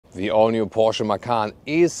The all-new Porsche Macan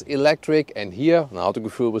is electric, and here on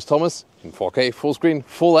Autogefühl with Thomas in 4K, full screen,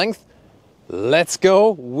 full length. Let's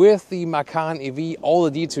go with the Macan EV, all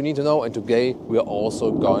the details you need to know, and today we are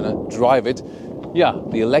also gonna drive it. Yeah,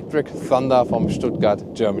 the electric thunder from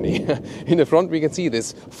Stuttgart, Germany. In the front we can see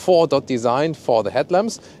this 4-dot design for the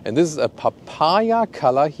headlamps, and this is a papaya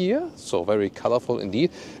color here, so very colorful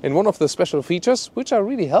indeed. And one of the special features, which are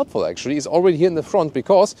really helpful actually, is already here in the front,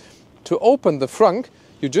 because to open the Frunk,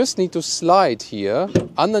 you just need to slide here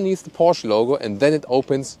underneath the Porsche logo, and then it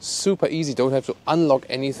opens super easy. Don't have to unlock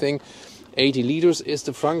anything. 80 liters is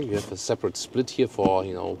the Frunk. You have a separate split here for,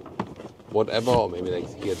 you know, whatever, or maybe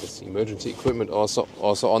like here this emergency equipment also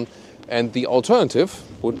on. And the alternative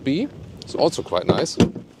would be, it's also quite nice.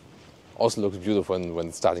 Also looks beautiful when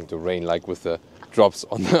it's starting to rain, like with the drops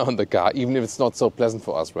on the car, even if it's not so pleasant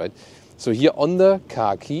for us, right? So here on the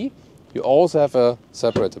car key, you also have a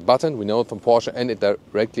separate button. We know it from Porsche, and it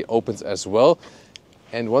directly opens as well.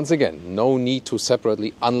 And once again, no need to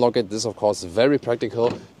separately unlock it. This, of course, is very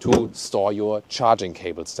practical to store your charging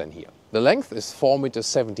cables then here. The length is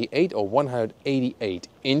 4.78 meters or 188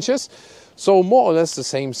 inches. So more or less the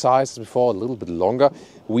same size as before, a little bit longer.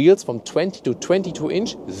 Wheels from 20 to 22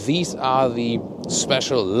 inch. These are the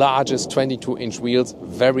special largest 22-inch wheels.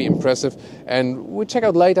 Very impressive. And we'll check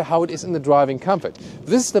out later how it is in the driving comfort.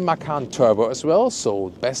 This is the Macan Turbo as well, so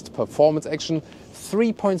best performance action.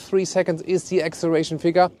 3.3 seconds is the acceleration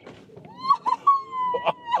figure.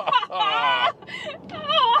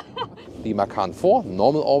 The Macan 4,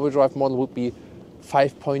 normal all-wheel drive model, would be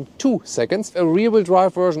 5.2 seconds. A rear-wheel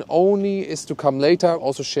drive version only is to come later.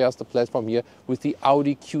 Also shares the platform here with the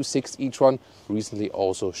Audi Q6 e-tron. Recently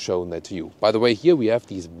also shown that to you. By the way, here we have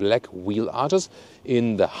these black wheel arches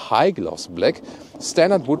in the high gloss black.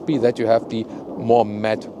 Standard would be that you have the more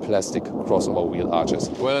matte plastic crossover wheel arches.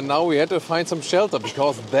 Well, and now we had to find some shelter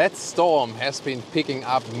because that storm has been picking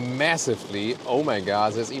up massively. Oh my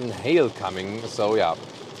God, there's even hail coming. So yeah,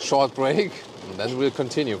 short break and then we'll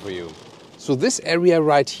continue for you. So this area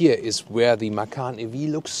right here is where the Macan EV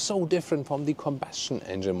looks so different from the combustion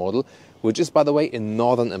engine model, which is, by the way, in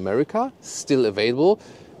Northern America, still available.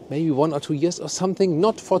 Maybe 1 or 2 years or something,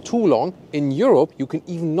 not for too long. In Europe, you can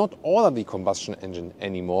even not order the combustion engine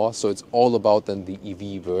anymore. So it's all about then the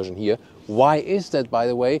EV version here. Why is that, by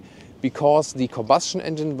the way? Because the combustion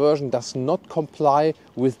engine version does not comply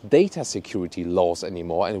with data security laws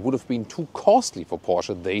anymore. And it would have been too costly for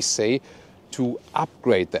Porsche, they say, to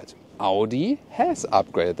upgrade that. Audi has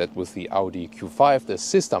upgraded that with the Audi Q5, the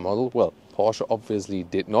sister model. Well, Porsche obviously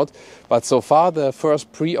did not. But so far, the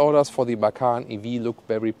first pre-orders for the Macan EV look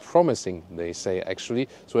very promising, they say actually.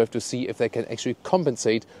 So we have to see if they can actually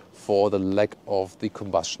compensate for the lack of the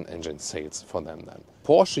combustion engine sales for them then.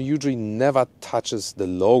 Porsche usually never touches the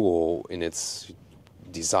logo in its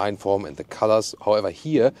design form and the colors. However,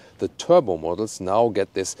 here the turbo models now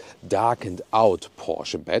get this darkened out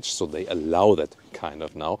Porsche badge, so they allow that kind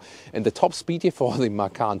of now. And the top speed here for the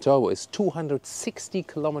Macan Turbo is 260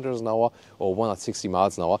 kilometers an hour or 160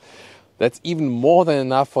 miles an hour. That's even more than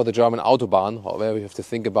enough for the German Autobahn. However, you have to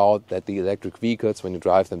think about that the electric vehicles, when you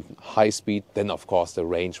drive them high speed, then of course the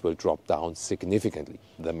range will drop down significantly.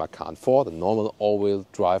 The Macan 4, the normal all-wheel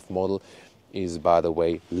drive model, is, by the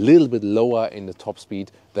way, a little bit lower in the top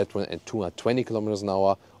speed. That one at 220 kilometers an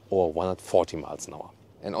hour or 140 miles an hour.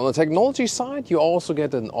 And on the technology side, you also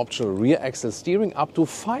get an optional rear axle steering up to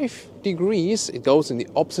 5 degrees. It goes in the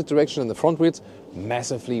opposite direction in the front wheels,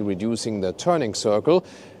 massively reducing the turning circle.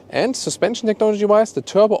 And suspension technology-wise, the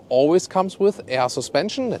Turbo always comes with air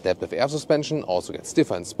suspension, adaptive air suspension, also gets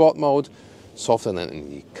stiffer in sport mode, softer than in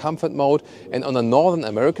the comfort mode. And on the Northern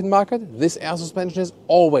American market, this air suspension is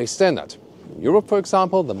always standard. In Europe, for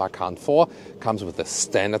example, the Macan 4 comes with the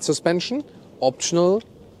standard suspension, optional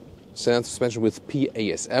standard suspension with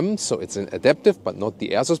PASM, so it's an adaptive but not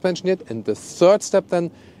the air suspension yet. And the third step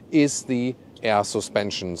then is the air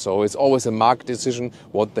suspension. So it's always a market decision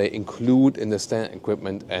what they include in the standard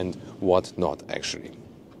equipment and what not actually.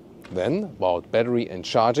 Then about battery and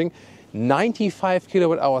charging. 95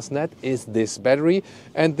 kilowatt hours net is this battery,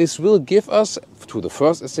 and this will give us, to the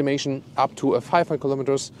first estimation, up to 500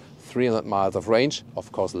 kilometers, 300 miles of range.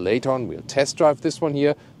 Of course, later on we'll test drive this one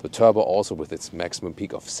here, the Turbo also with its maximum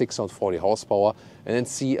peak of 640 horsepower, and then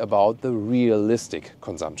see about the realistic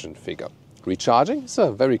consumption figure. Recharging is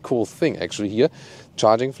a very cool thing actually here.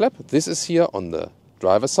 Charging flap, this is here on the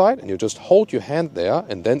driver's side, and you just hold your hand there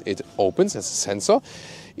and then it opens as a sensor.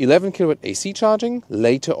 11 kilowatt AC charging,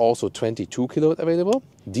 later also 22 kilowatt available.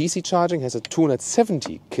 DC charging has a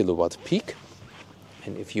 270 kilowatt peak.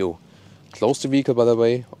 And if you close the vehicle, by the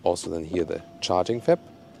way, also then here the charging flap,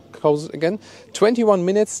 close it again. 21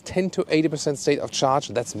 minutes, 10 to 80% state of charge.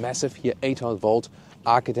 That's massive here, 800 volt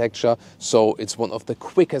architecture. So it's one of the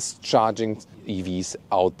quickest charging EVs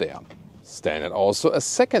out there. Standard also a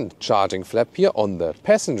second charging flap here on the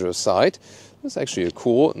passenger side. That's actually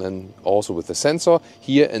cool. And then also with the sensor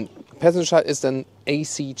here, and passenger side is then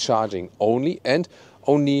AC charging only, and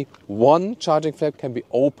only one charging flap can be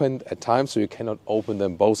opened at times, so you cannot open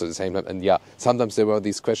them both at the same time. And yeah, sometimes there were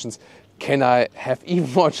these questions, can I have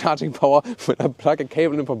even more charging power when I plug a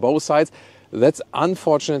cable in from both sides? That's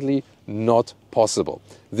unfortunately not possible.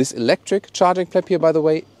 This electric charging flap here, by the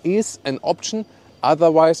way, is an option.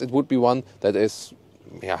 Otherwise, it would be one that is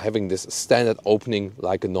having this standard opening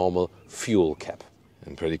like a normal fuel cap.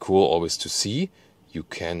 And pretty cool always to see. You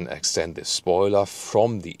can extend the spoiler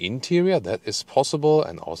from the interior, that is possible,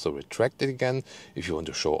 and also retract it again if you want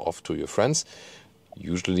to show off to your friends.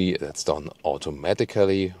 Usually that's done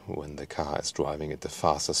automatically when the car is driving at a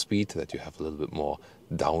faster speed, that you have a little bit more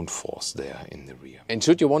downforce there in the rear. And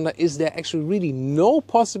should you wonder, is there actually really no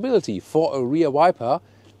possibility for a rear wiper?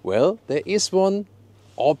 Well, there is one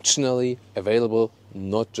optionally available,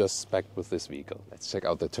 not just spec'd with this vehicle. Let's check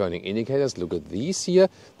out the turning indicators. Look at these here.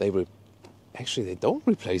 They don't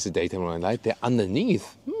replace the daytime running light. They're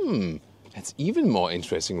underneath. That's even more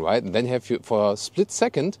interesting, right? And then you have, for a split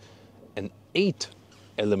second, an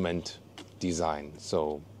 8-element design.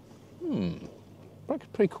 So,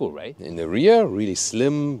 pretty cool, right? In the rear, really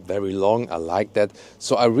slim, very long. I like that.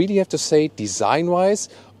 So I really have to say, design-wise,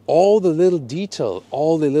 all the little detail,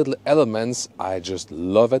 all the little elements, I just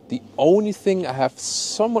love it. The only thing I have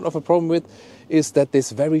somewhat of a problem with is that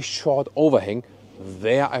this very short overhang,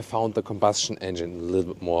 there I found the combustion engine a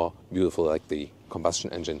little bit more beautiful, like the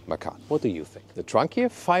combustion engine Macan. What do you think? The trunk here,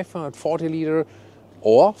 540 liter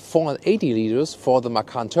or 480 liters for the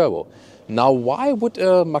Macan Turbo. Now, why would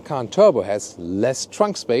a Macan Turbo has less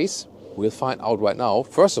trunk space? We'll find out right now.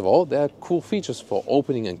 First of all, there are cool features for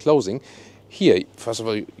opening and closing. Here, first of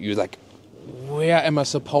all, you're like, where am I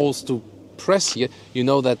supposed to press here? You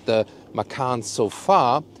know that the Macan so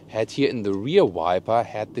far had here in the rear wiper,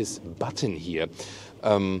 had this button here.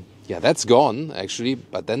 Yeah, that's gone actually,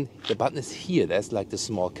 but then the button is here. There's like the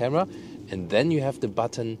small camera, and then you have the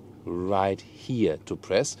button right here to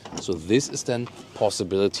press. So this is then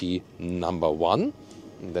possibility number one.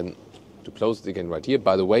 And then to close it again right here.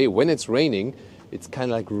 By the way, when it's raining, it's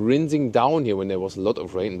kind of like rinsing down here when there was a lot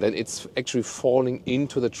of rain. And then it's actually falling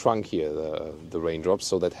into the trunk here, the raindrops.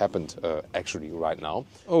 So that happened actually right now.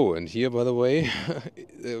 Oh, and here, by the way,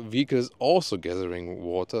 the vehicle is also gathering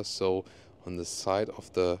water. So on the side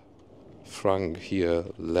of the frunk here,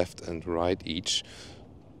 left and right each.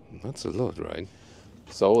 That's a lot, right?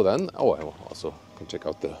 So then, I also can check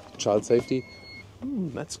out the child safety.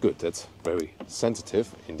 That's good. That's very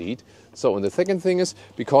sensitive indeed. So, and the second thing is,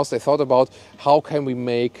 because they thought about how can we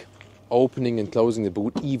make opening and closing the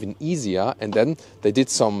boot even easier, and then they did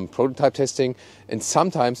some prototype testing, and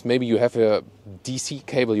sometimes maybe you have a DC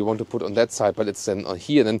cable you want to put on that side, but it's then on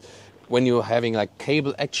here. And then when you're having like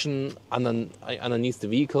cable action underneath the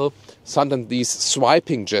vehicle, sometimes these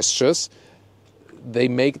swiping gestures, they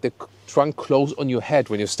make the trunk close on your head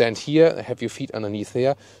when you stand here, have your feet underneath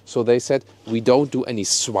there. So they said, we don't do any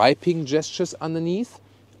swiping gestures underneath.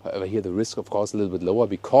 However, here the risk, of course, a little bit lower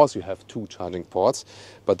because you have two charging ports.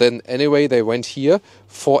 But then anyway, they went here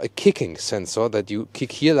for a kicking sensor, that you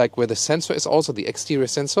kick here, like where the sensor is also the exterior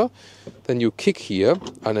sensor. Then you kick here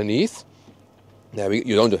underneath. Now,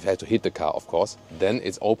 you don't have to hit the car, of course. Then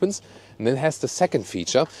it opens, and then it has the second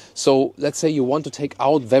feature. So let's say you want to take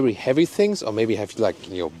out very heavy things, or maybe have like,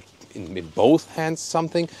 in both hands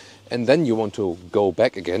something, and then you want to go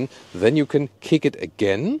back again. Then you can kick it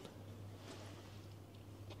again.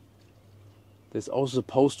 This is also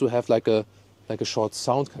supposed to have like a short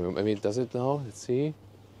sound coming. Maybe does it now? Let's see.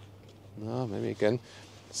 No, maybe again.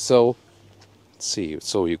 So let's see.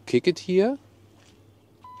 So you kick it here.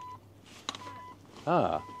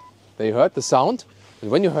 They heard the sound, and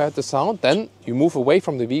when you heard the sound, then you move away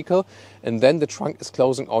from the vehicle, and then the trunk is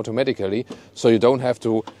closing automatically, so you don't have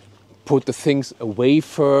to put the things away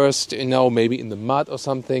first, maybe in the mud or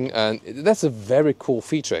something. And that's a very cool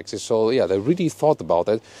feature actually. So yeah, they really thought about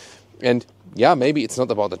it. And yeah, maybe it's not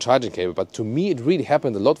about the charging cable, but to me it really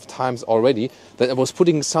happened a lot of times already that I was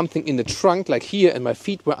putting something in the trunk like here, and my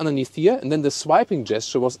feet were underneath here, and then the swiping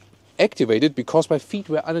gesture was activated because my feet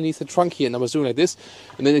were underneath the trunk here, and I was doing like this,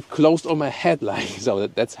 and then it closed on my head like so.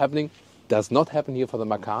 That's happening. Does not happen here for the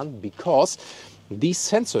Macan, because these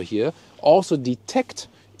sensors here also detect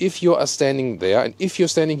if you are standing there, and if you're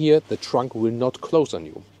standing here, the trunk will not close on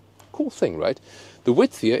you. Cool thing, right? The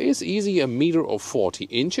width here is easy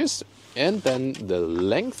 1.40 meters, and then the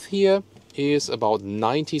length here is about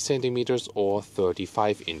 90 centimeters or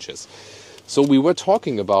 35 inches. So we were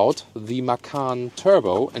talking about the Macan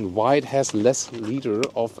Turbo and why it has less liter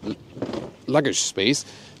of luggage space.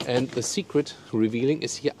 And the secret revealing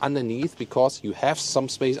is here underneath, because you have some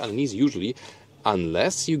space underneath usually,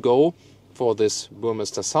 unless you go for this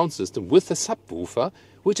Burmester sound system with the subwoofer,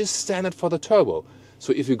 which is standard for the Turbo.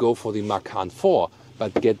 So if you go for the Macan 4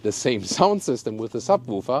 but get the same sound system with the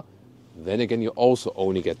subwoofer, then again you also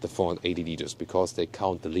only get the 480 liters, because they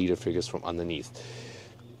count the liter figures from underneath.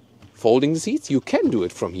 Folding the seats, you can do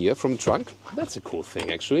it from here, from the trunk. That's a cool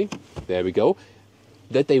thing actually. There we go.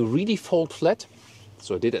 That they really fold flat.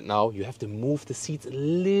 So I did it now. You have to move the seats a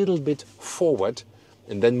little bit forward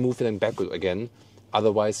and then move them backward again.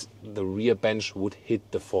 Otherwise the rear bench would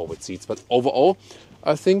hit the forward seats. But overall,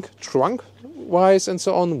 I think trunk-wise and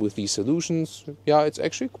so on with these solutions, yeah, it's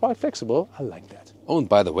actually quite flexible. I like that. Oh, and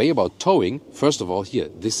by the way, about towing, first of all here,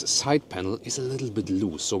 this side panel is a little bit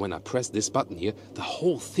loose. So when I press this button here, the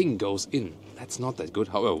whole thing goes in. That's not that good.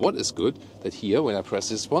 However, what is good, that here, when I press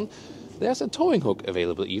this one, there's a towing hook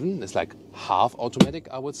available even. It's like half automatic,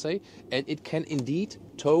 I would say. And it can indeed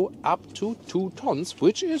tow up to 2 tons,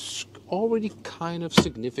 which is already kind of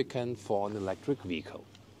significant for an electric vehicle.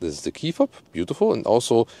 This is the key fob, beautiful, and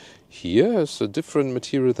also here is a different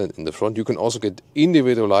material than in the front. You can also get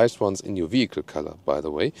individualized ones in your vehicle color, by the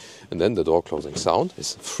way. And then the door closing sound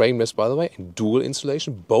is frameless, by the way, and dual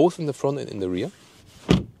insulation, both in the front and in the rear.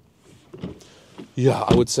 Yeah,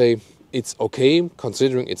 I would say it's okay,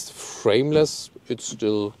 considering it's frameless, it's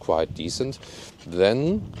still quite decent.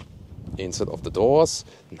 Then, inside of the doors,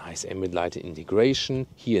 nice ambient lighting integration.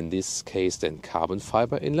 Here in this case then carbon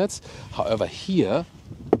fiber inlets. However here,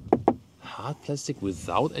 hard plastic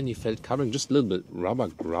without any felt covering, just a little bit rubber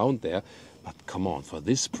ground there. But come on, for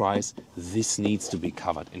this price, this needs to be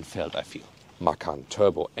covered in felt, I feel. Macan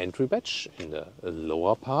Turbo entry badge in the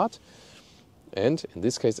lower part. And in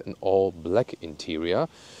this case, an all black interior.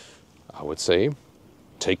 I would say,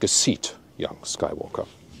 take a seat, young Skywalker.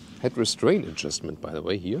 Head restraint adjustment, by the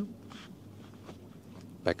way, here.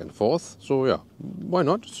 Back and forth. So yeah, why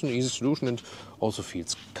not? It's an easy solution and also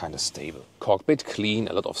feels kind of stable. Cockpit clean,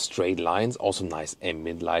 a lot of straight lines, also nice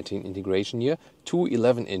ambient lighting integration here. 2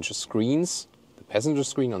 11-inch screens. The passenger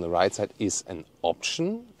screen on the right side is an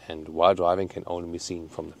option, and while driving can only be seen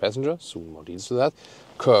from the passenger. Soon more details to that.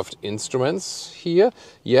 Curved instruments here.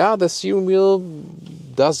 Yeah, the steering wheel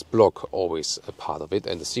does block always a part of it,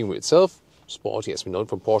 and the steering wheel itself, sporty as we know it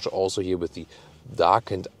from Porsche, also here with the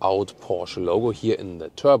darkened out Porsche logo here in the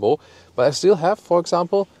Turbo. But I still have, for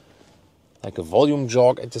example, like a volume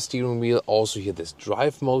jog at the steering wheel. Also here this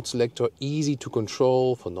drive mode selector, easy to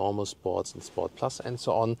control for normal, sports and sport plus and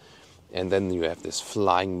so on. And then you have this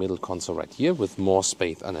flying middle console right here with more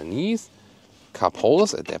space underneath. Cup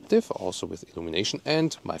holders, adaptive, also with illumination.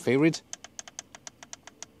 And my favorite,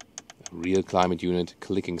 real climate unit,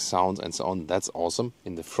 clicking sounds and so on. That's awesome.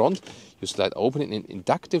 In the front, you slide open in an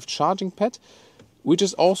inductive charging pad, which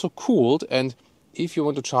is also cooled. And if you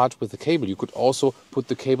want to charge with the cable, you could also put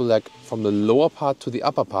the cable like from the lower part to the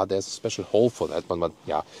upper part. There's a special hole for that one. But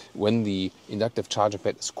yeah, when the inductive charging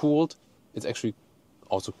pad is cooled, it's actually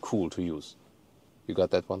also cool to use. You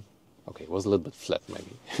got that one? Okay, it was a little bit flat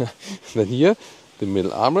maybe. Then here, the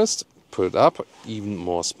middle armrest, put it up, even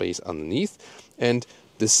more space underneath. And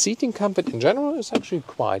the seating comfort in general is actually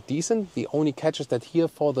quite decent. The only catch is that here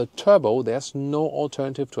for the Turbo, there's no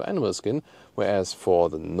alternative to animal skin. Whereas for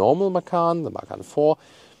the normal Macan, the Macan 4,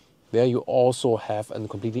 there you also have a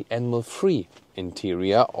completely animal-free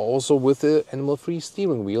interior. Also with the animal-free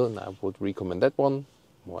steering wheel, and I would recommend that one.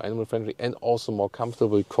 More animal-friendly and also more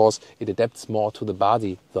comfortable because it adapts more to the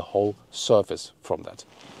body, the whole surface from that.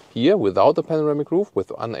 Here, without the panoramic roof,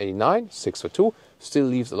 with 189, 6'2", still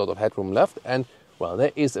leaves a lot of headroom left, and well,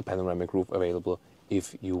 there is a panoramic roof available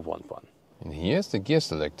if you want one. And here's the gear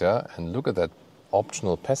selector, and look at that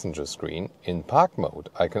optional passenger screen. In park mode,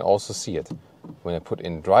 I can also see it. When I put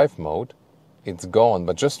in drive mode, it's gone,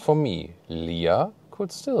 but just for me. Leah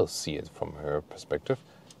could still see it from her perspective.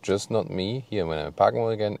 Just not me. Here, when I'm in park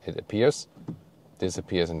mode again, it appears,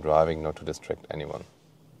 disappears in driving, not to distract anyone.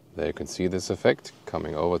 There you can see this effect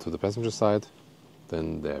coming over to the passenger side.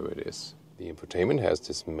 Then there it is. The infotainment has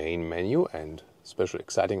this main menu, and especially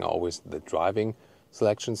exciting are always the driving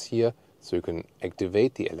selections here. So you can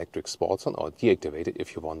activate the electric sports on or deactivate it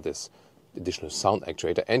if you want this additional sound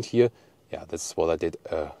actuator. And here, yeah, that's what I did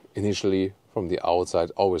initially from the outside.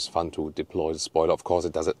 Always fun to deploy the spoiler. Of course,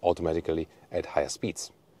 it does it automatically at higher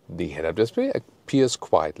speeds. The head-up display appears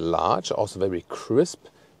quite large, also very crisp.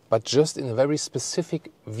 but just in a very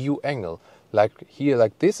specific view angle. Like here,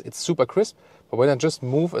 like this, it's super crisp. But when I just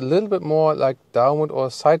move a little bit more like downward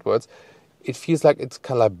or sidewards, it feels like it's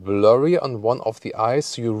kind of like blurry on one of the eyes.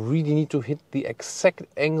 So you really need to hit the exact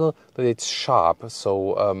angle that it's sharp.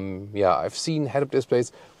 So yeah, I've seen head-up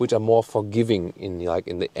displays which are more forgiving in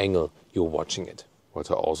the angle you're watching it.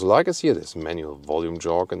 What I also like is here this manual volume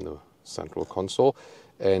jog in the central console,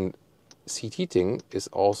 and seat heating is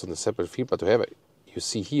also in a separate field. But to have it, you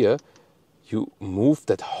see here, you move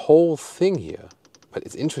that whole thing here. But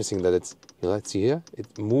it's interesting that it's, let's see here,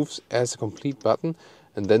 it moves as a complete button,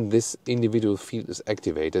 and then this individual field is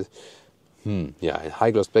activated. Yeah, and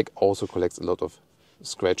high gloss black also collects a lot of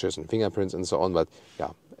scratches and fingerprints and so on. But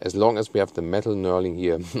yeah, as long as we have the metal knurling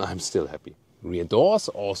here, I'm still happy. Rear doors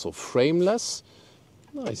also frameless.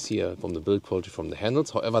 Nice here from the build quality from the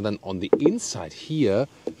handles. However, then on the inside here,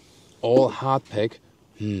 all hard pack.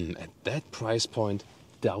 At that price point,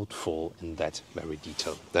 doubtful in that very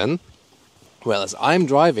detail. Then, well, as I'm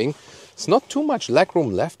driving, it's not too much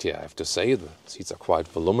legroom left here, I have to say. The seats are quite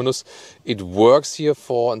voluminous. It works here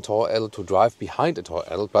for a tall adult to drive behind a tall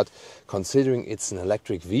adult, but considering it's an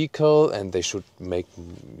electric vehicle and they should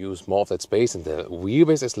use more of that space and the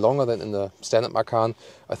wheelbase is longer than in the standard Macan,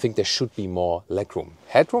 I think there should be more legroom.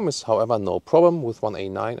 Headroom is, however, no problem with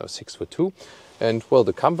 189 or 6'2". And well,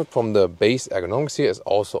 the comfort from the base ergonomics here is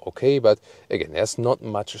also okay, but again, there's not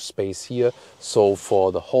much space here. So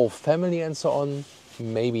for the whole family and so on,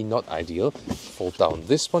 maybe not ideal. Fold down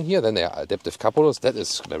this one here, then there are adaptive cup holders. That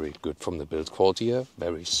is very good from the build quality here,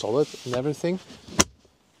 very solid and everything.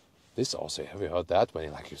 This also, have you heard that? When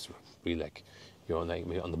you really like you're like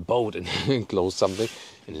on the boat and close something.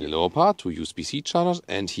 And in the lower part, 2 USB-C chargers,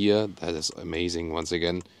 and here, that is amazing once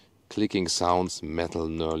again, clicking sounds, metal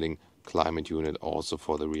knurling, climate unit also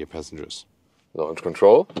for the rear passengers. Launch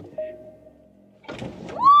control.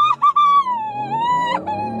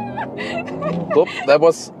 Oop, that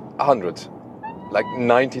was 100, like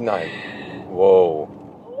 99. Whoa.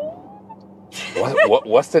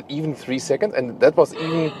 Was that even 3 seconds? And that was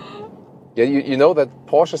even, yeah, you know that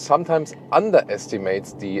Porsche sometimes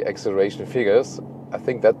underestimates the acceleration figures. I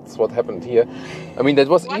think that's what happened here. I mean, that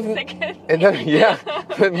was 1 even, second. and then, yeah,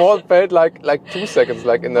 it more felt like 2 seconds,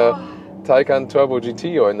 like in a Macan Turbo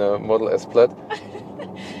GT or in a Model S Plaid.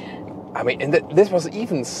 I mean, and this was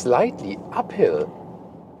even slightly uphill.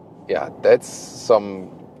 Yeah, that's some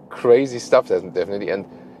crazy stuff, definitely. And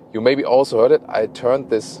you maybe also heard it. I turned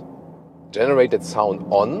this generated sound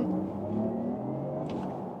on.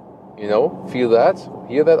 You know, feel that,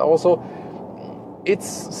 hear that also. It's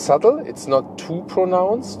subtle, it's not too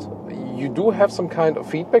pronounced. You do have some kind of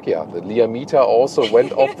feedback. Yeah, the Lear meter also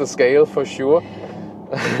went off the scale for sure.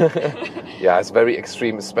 Yeah, it's very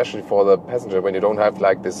extreme, especially for the passenger when you don't have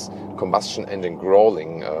like this combustion engine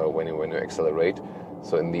growling when you accelerate.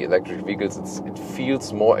 So in the electric vehicles, it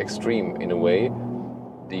feels more extreme in a way.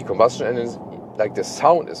 The combustion engines, like the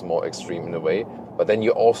sound is more extreme in a way, but then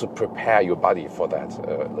you also prepare your body for that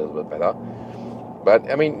a little bit better.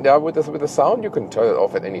 But I mean, yeah, with the sound, you can turn it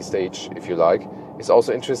off at any stage if you like. It's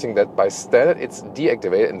also interesting that by standard it's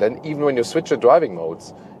deactivated, and then even when you switch the driving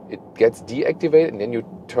modes, it gets deactivated and then you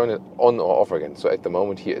turn it on or off again. So at the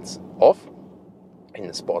moment here it's off. In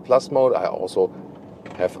the Sport Plus mode, I also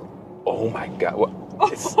have, oh my God,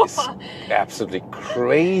 it's absolutely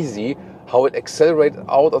crazy how it accelerated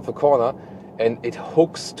out of the corner and it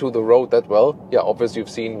hooks to the road that well. Yeah, obviously you've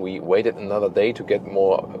seen we waited another day to get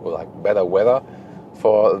more, like better weather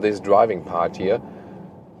for this driving part here.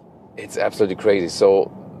 It's absolutely crazy.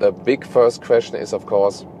 So the big first question is, of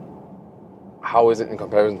course, how is it in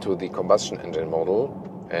comparison to the combustion engine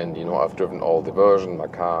model? And you know, I've driven all the version,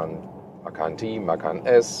 Macan, Macan T, Macan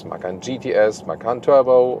S, Macan GTS, Macan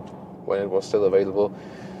Turbo, when it was still available.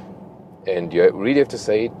 And you really have to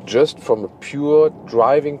say, just from a pure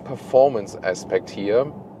driving performance aspect here,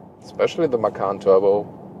 especially the Macan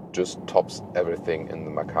Turbo, just tops everything in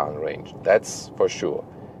the Macan range. That's for sure.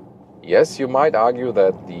 Yes, you might argue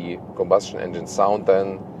that the combustion engine sound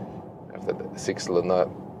then, after the 6-cylinder,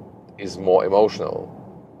 is more emotional.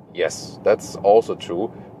 Yes, that's also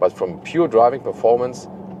true. But from pure driving performance,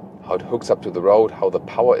 how it hooks up to the road, how the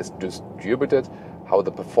power is distributed, how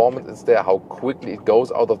the performance is there, how quickly it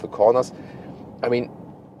goes out of the corners. I mean,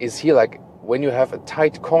 is here like when you have a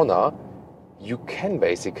tight corner, you can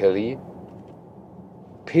basically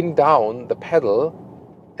pin down the pedal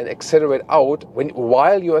and accelerate out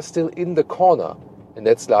while you are still in the corner. And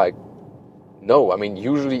that's like, no, I mean,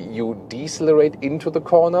 usually you decelerate into the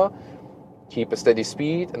corner, keep a steady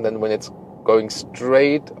speed, and then when it's going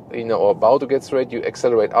straight, you know, or about to get straight, you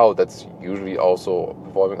accelerate out. That's usually also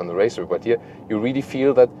performing on the racetrack. But here, you really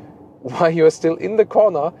feel that while you're still in the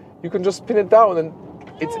corner, you can just pin it down and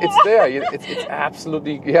it's there. It's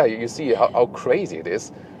absolutely, yeah, you see how crazy it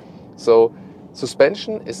is. So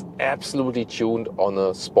suspension is absolutely tuned on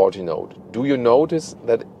a sporty note. Do you notice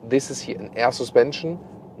that this is here an air suspension?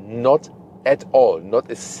 Not at all, not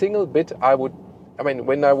a single bit.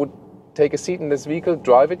 When I would take a seat in this vehicle,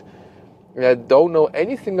 drive it, I don't know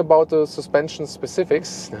anything about the suspension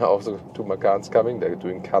specifics. Now also two Macans coming, they're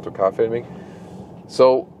doing car-to-car filming.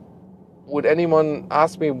 So would anyone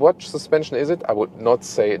ask me what suspension is it? I would not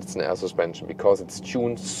say it's an air suspension because it's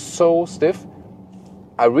tuned so stiff.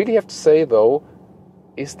 I really have to say though,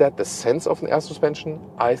 is that the sense of an air suspension?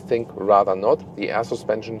 I think rather not. The air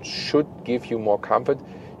suspension should give you more comfort.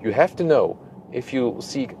 You have to know, if you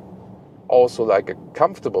seek also like a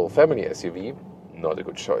comfortable family SUV, not a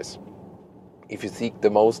good choice. If you seek the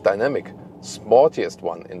most dynamic, sportiest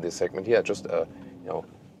one in this segment here, just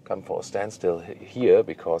come for a standstill here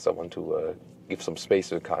because I want to give some space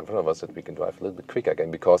to the car in front of us that we can drive a little bit quicker again,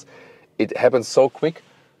 because it happens so quick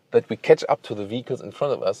that we catch up to the vehicles in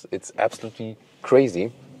front of us. It's absolutely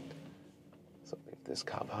crazy. So if this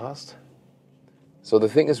car passed. So the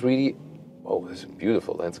thing is really, oh, there's a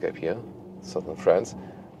beautiful landscape here, southern France.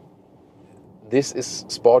 This is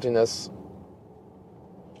sportiness,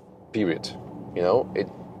 period.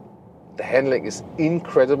 The handling is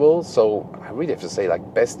incredible. So I really have to say,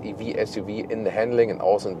 like, best EV SUV in the handling and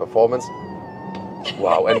also in performance.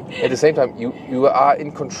 Wow, and at the same time, you are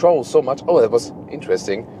in control so much. Oh, that was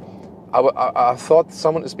interesting. I thought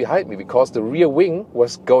someone is behind me because the rear wing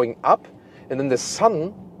was going up and then the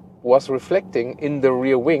sun was reflecting in the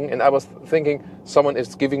rear wing, and I was thinking someone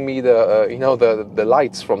is giving me the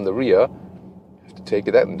lights from the rear. I have to take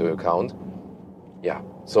that into account. Yeah,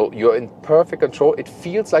 so you're in perfect control. It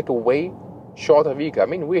feels like a way shorter vehicle. I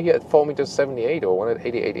mean, we're here at 4.78 meters or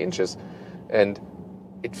 188 inches, and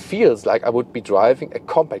it feels like I would be driving a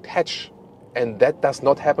compact hatch, and that does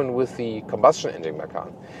not happen with the combustion engine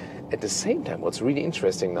Macan. At the same time, what's really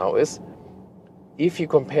interesting now is, if you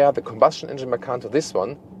compare the combustion engine Macan to this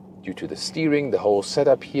one, due to the steering, the whole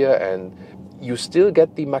setup here, and you still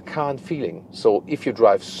get the Macan feeling. So if you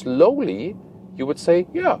drive slowly, you would say,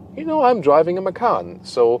 yeah, I'm driving a Macan.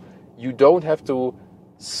 So you don't have to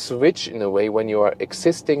switch in a way when you are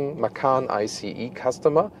existing Macan ICE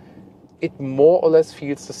customer. It more or less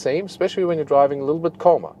feels the same, especially when you're driving a little bit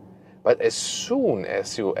calmer. But as soon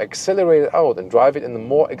as you accelerate it out and drive it in a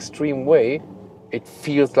more extreme way, it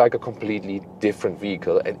feels like a completely different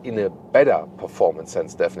vehicle, and in a better performance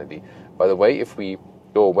sense, definitely. By the way, if we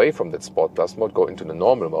go away from that Sport Plus mode, go into the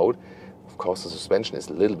normal mode, of course the suspension is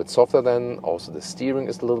a little bit softer then, also the steering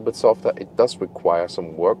is a little bit softer. It does require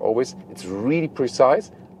some work always. It's really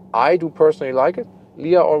precise. I do personally like it.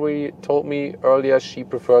 Leah already told me earlier she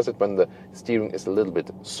prefers it when the steering is a little bit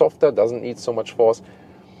softer, doesn't need so much force.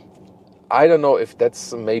 I don't know if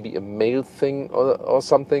that's maybe a male thing or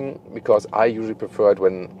something, because I usually prefer it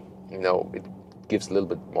when, it gives a little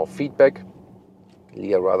bit more feedback.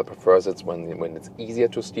 Leah rather prefers it when it's easier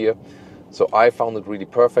to steer. So I found it really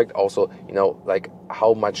perfect. Also, like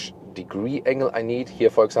how much degree angle I need. Here,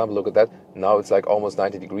 for example, look at that. Now it's like almost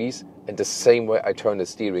 90 degrees. And the same way I turn the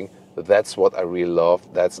steering, that's what I really love.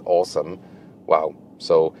 That's awesome. Wow.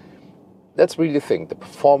 So that's really the thing. The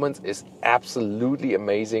performance is absolutely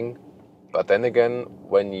amazing. But then again,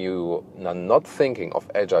 when you are not thinking of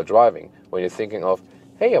agile driving, when you're thinking of,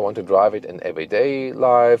 hey, I want to drive it in everyday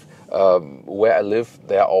life, where I live,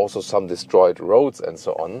 there are also some destroyed roads and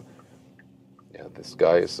so on. Yeah, this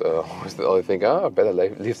guy is always the only thing, I better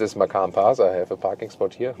leave this Macan pass. I have a parking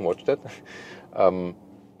spot here, watch that.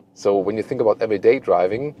 So when you think about everyday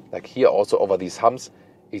driving, like here also over these humps,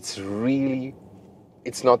 it's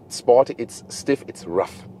not sporty, it's stiff, it's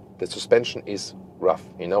rough. The suspension is rough,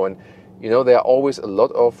 and there are always a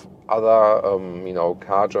lot of other,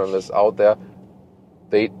 car journalists out there.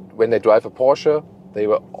 When they drive a Porsche, they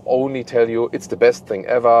will only tell you it's the best thing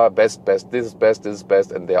ever, best, this is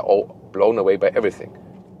best, and they're all blown away by everything.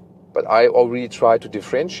 But I already try to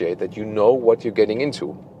differentiate that you know what you're getting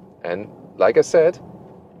into. And like I said,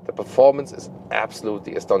 the performance is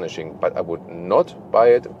absolutely astonishing, but I would not buy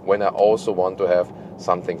it when I also want to have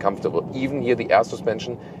something comfortable. Even here, the air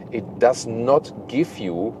suspension, it does not give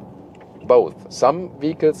you both. Some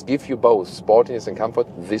vehicles give you both sportiness and comfort.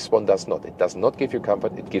 This one does not. It does not give you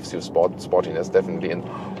comfort. It gives you sportiness, definitely. And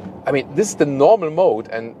I mean, this is the normal mode,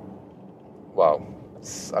 and wow.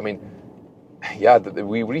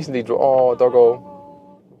 We recently drew. Oh,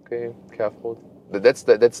 doggo. Okay, careful. That's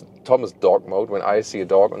Thomas' dog mode. When I see a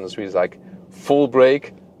dog on the street, it's like full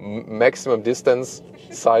brake, maximum distance,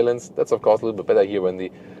 silence. That's of course a little bit better here when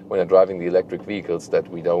the when they're driving the electric vehicles that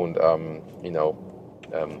we don't,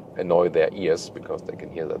 annoy their ears, because they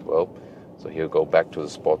can hear that well. So here go back to the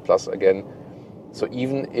Sport Plus again. So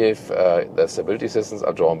even if the stability systems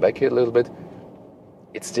are drawn back here a little bit,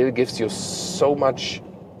 it still gives you so much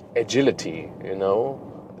agility,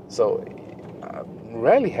 So I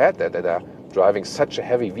rarely had that I'm driving such a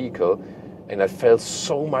heavy vehicle and I felt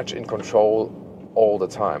so much in control all the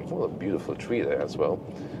time. What a beautiful tree there as well.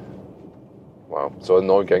 Wow. So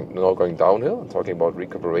now going downhill, talking about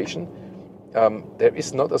recuperation. There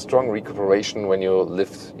is not a strong recuperation when you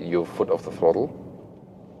lift your foot off the throttle.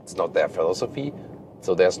 It's not their philosophy.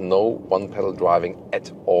 So there's no one pedal driving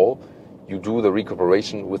at all. You do the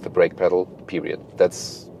recuperation with the brake pedal, period.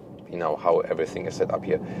 That's, how everything is set up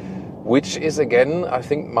here. Which is, again, I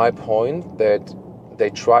think my point, that they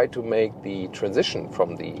try to make the transition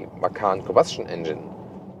from the Macan combustion engine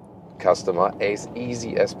customer as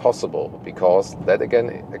easy as possible, because that,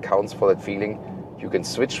 again, accounts for that feeling. You can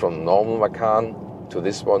switch from normal Macan to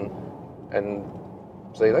this one and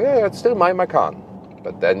say, like, yeah, it's still my Macan.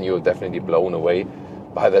 But then you're definitely blown away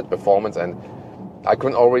by that performance. And I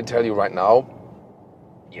can already tell you right now,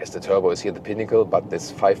 yes, the turbo is here the pinnacle, but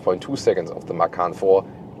this 5.2 seconds of the Macan 4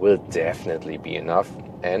 will definitely be enough.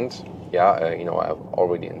 And yeah, I'm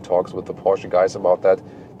already in talks with the Porsche guys about that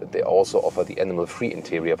they also offer the animal-free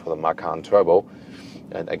interior for the Macan Turbo.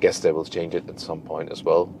 And I guess they will change it at some point as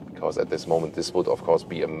well, because at this moment this would of course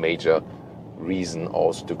be a major reason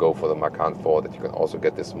also to go for the Macan 4, that you can also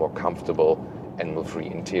get this more comfortable animal-free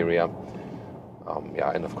interior.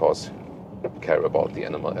 And of course care about the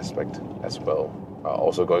animal aspect as well.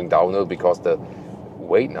 Also going downhill, because the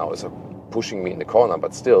weight now is pushing me in the corner,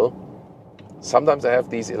 but still, sometimes I have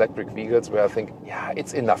these electric vehicles where I think, yeah,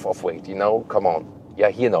 it's enough of weight, come on. Yeah,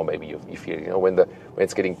 here now maybe you feel, when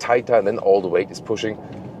it's getting tighter and then all the weight is pushing.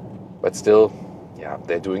 But still, yeah,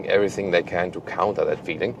 they're doing everything they can to counter that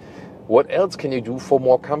feeling. What else can you do for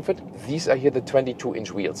more comfort? These are here the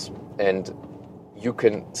 22-inch wheels. And you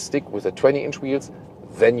can stick with the 20-inch wheels,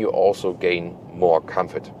 then you also gain more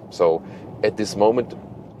comfort. So at this moment,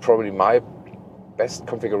 probably my best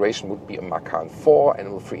configuration would be a Macan 4,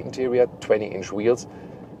 animal-free interior, 20-inch wheels,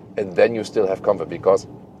 and then you still have comfort, because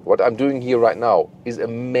what I'm doing here right now is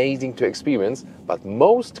amazing to experience, but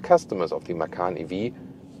most customers of the Macan EV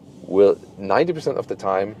will 90% of the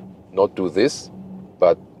time not do this,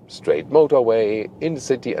 but straight motorway, in the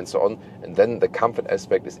city and so on, and then the comfort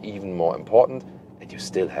aspect is even more important, and you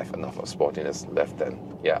still have enough of sportiness left then.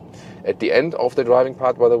 Yeah. At the end of the driving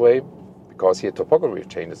part, by the way, because here topography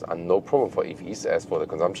changes are no problem for EVs as for the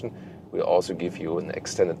consumption, we'll also give you an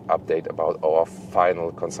extended update about our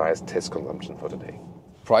final concise test consumption for today.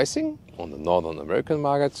 Pricing on the Northern American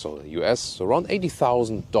market, so the US, around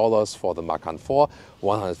 $80,000 for the Macan 4,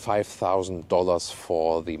 $105,000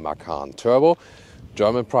 for the Macan Turbo.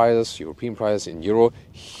 German prices, European prices in euro.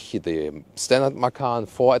 The standard Macan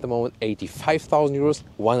 4 at the moment, 85,000 euros,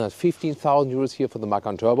 115,000 euros here for the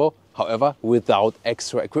Macan Turbo. However, without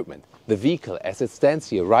extra equipment. The vehicle, as it stands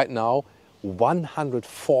here right now,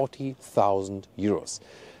 140,000 euros.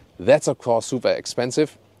 That's of course super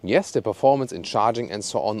expensive. Yes, the performance in charging and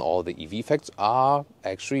so on, all the EV facts are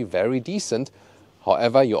actually very decent.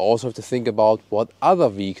 However, you also have to think about what other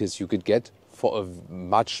vehicles you could get for a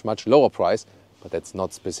much, much lower price. But that's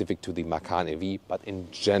not specific to the Macan EV, but in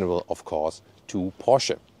general, of course, to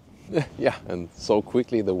Porsche. Yeah, and so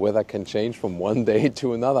quickly the weather can change from one day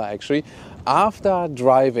to another, actually. After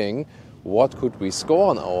driving, what could we score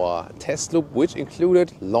on our test loop, which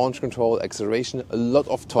included launch control, acceleration, a lot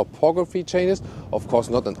of topography changes, of course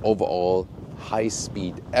not an overall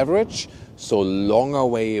high-speed average, so longer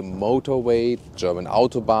way motorway, German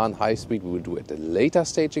Autobahn, high speed we will do at a later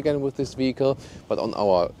stage again with this vehicle, but on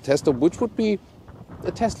our test loop, which would be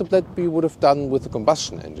a test loop that we would have done with the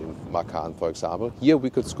combustion engine Macan, for example. Here we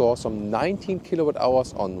could score some 19 kilowatt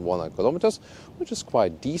hours on 100 kilometers, which is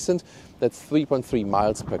quite decent. That's 3.3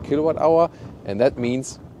 miles per kilowatt hour, and that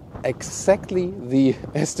means exactly the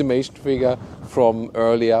estimation figure from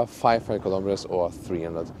earlier, 500 kilometers or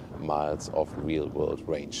 300 miles of real-world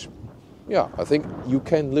range. Yeah, I think you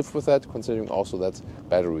can live with that, considering also that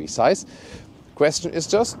battery size. Question is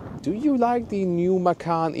just, do you like the new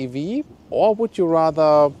Macan EV, or would you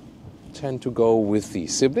rather tend to go with the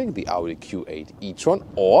sibling, the Audi Q8 e-tron,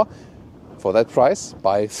 or for that price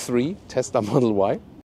buy 3 Tesla Model Y?